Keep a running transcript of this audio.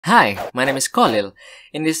Hi, my name is Khalil.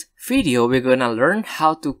 In this video, we're gonna learn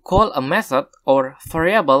how to call a method or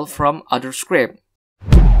variable from other script.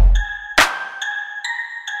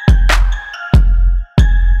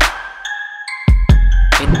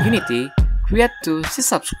 In Unity, create two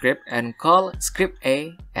sysub scripts and call script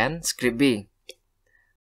A and script B.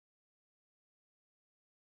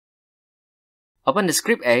 Open the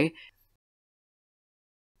script A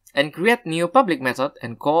and create new public method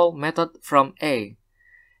and call method from A.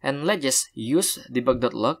 And let's just use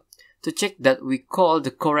debug.log to check that we call the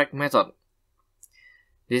correct method.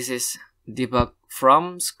 This is debug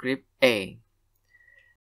from script A.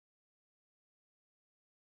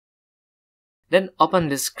 Then open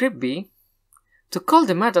the script B. To call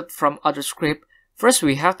the method from other script, first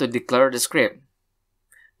we have to declare the script.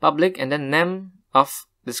 Public and then name of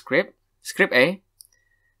the script, script A.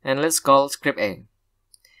 And let's call script A.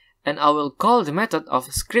 And I will call the method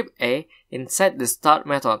of script A inside the start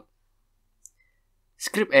method.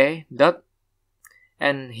 Script A dot,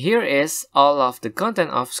 and here is all of the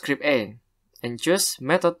content of script A. And choose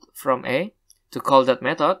method from A to call that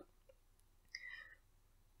method.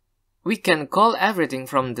 We can call everything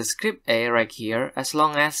from the script A right here as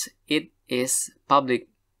long as it is public.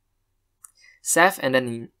 Save, and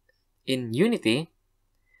then in Unity,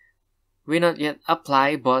 we not yet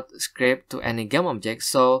apply both script to any game object,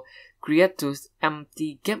 so create two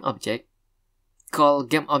empty game object, call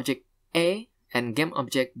game object A and game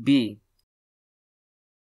object B.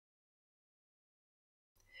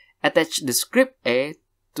 Attach the script A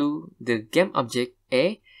to the game object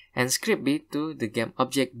A and script B to the game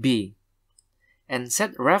object B. And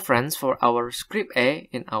set reference for our script A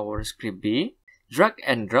in our script B. Drag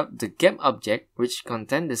and drop the game object which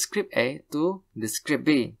contain the script A to the script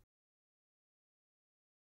B.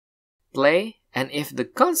 Play, and if the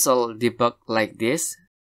console debug like this,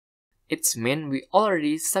 it's mean we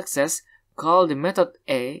already success call the method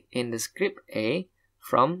A in the script A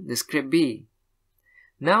from the script B.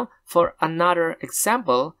 Now for another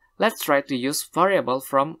example, let's try to use variable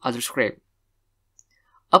from other script.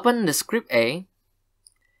 Open the script A,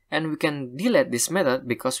 and we can delete this method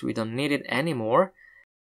because we don't need it anymore,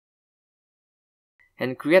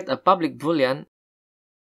 and create a public boolean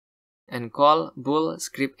and call bool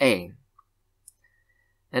script A.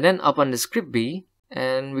 And then open the script B,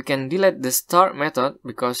 and we can delete the start method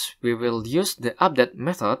because we will use the update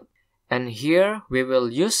method, and here we will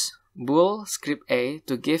use bool script A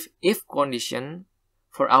to give if condition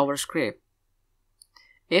for our script.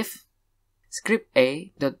 If script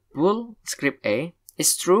A dot bool script A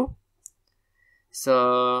is true,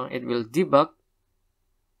 so it will debug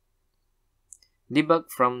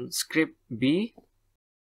from script B.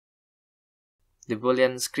 The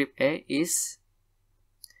boolean script A is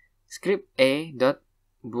script A dot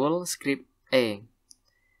bool script A.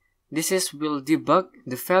 This is will debug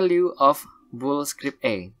the value of bool script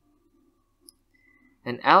A.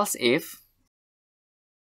 And else if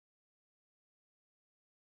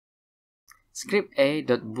script A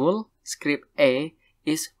dot bool script A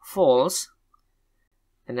is false,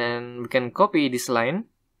 and then we can copy this line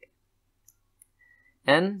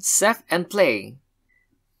and save and play.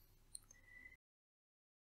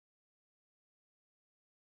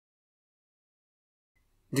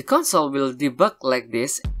 The console will debug like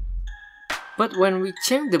this, but when we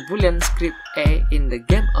change the boolean script A in the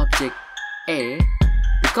game object A,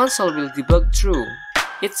 the console will debug true.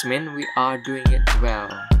 It means we are doing it well.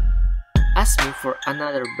 Ask me for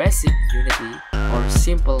another basic Unity or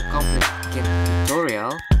simple complex game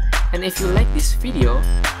tutorial, and if you like this video,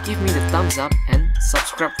 give me the thumbs up and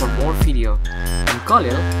subscribe for more video. I'm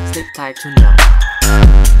Khalil, stay tight to now.